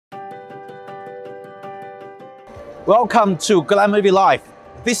Welcome to Glen Movie Live.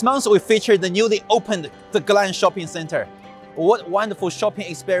 This month we featured the newly opened the Glen Shopping Center. What wonderful shopping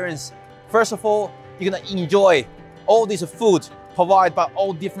experience. First of all, you're gonna enjoy all this food provided by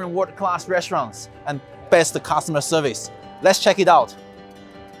all different world-class restaurants and best customer service. Let's check it out.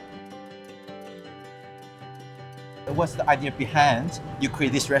 What's the idea behind you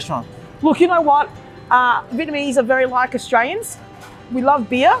create this restaurant? Look, you know what? Vietnamese are very like Australians. We love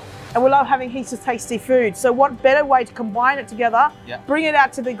beer and we love having heaps of tasty food. So what better way to combine it together, bring it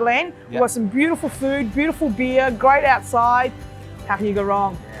out to the Glen. We've got some beautiful food, beautiful beer, great outside. How can you go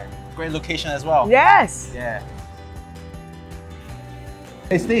wrong? Yeah. Great location as well. Yes. Yeah.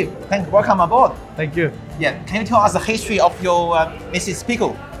 Hey Steve, welcome aboard. Thank you. Yeah, can you tell us the history of your Mrs.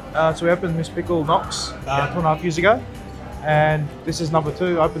 Pickle? So we opened Miss Pickle Knox 2.5 years ago, and this is number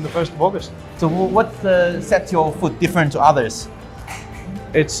 2, opened the 1st of August. So what sets your food different to others?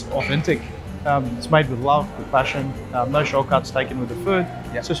 It's authentic. It's made with love, with passion, no shortcuts taken with the food.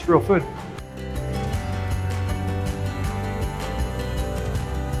 It's just real food.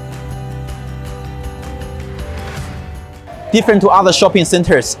 Different to other shopping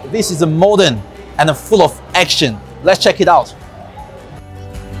centers, this is modern and full of action. Let's check it out.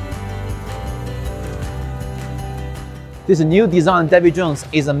 This new design Davy Jones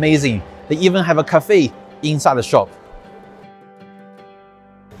is amazing. They even have a cafe inside the shop.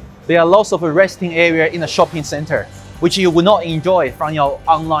 There are lots of resting area in the shopping center, which you will not enjoy from your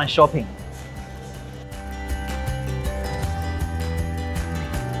online shopping.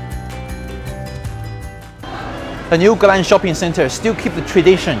 The new Glen Shopping Center still keep the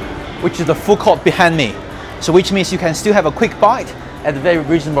tradition, which is the food court behind me. So which means you can still have a quick bite at a very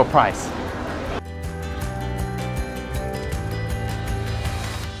reasonable price.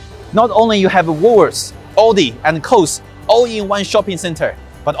 Not only you have Woolworths, Aldi and Coles all in one shopping center,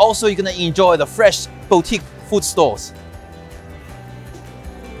 but also you're gonna enjoy the fresh boutique food stores.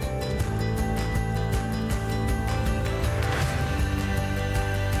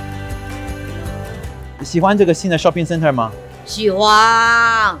 喜欢这个新的 shopping center 吗？喜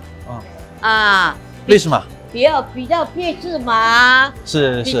欢。为什么？比较配置嘛，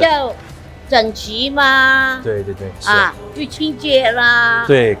是比较整齐嘛。对对对，就清洁啦。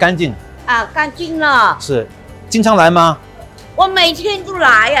对，干净。干净了。是，经常来吗？我每天都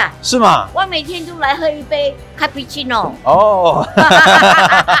来呀。是吗？我每天都来喝一杯咖啡奇诺。哦。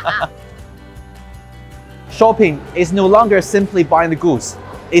Shopping is no longer simply buying the goods.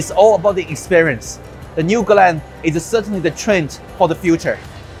 It's all about the experience. The new Glen is certainly the trend for the future.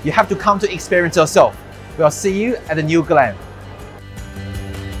 You have to come to experience yourself. We'll see you at the new Glen.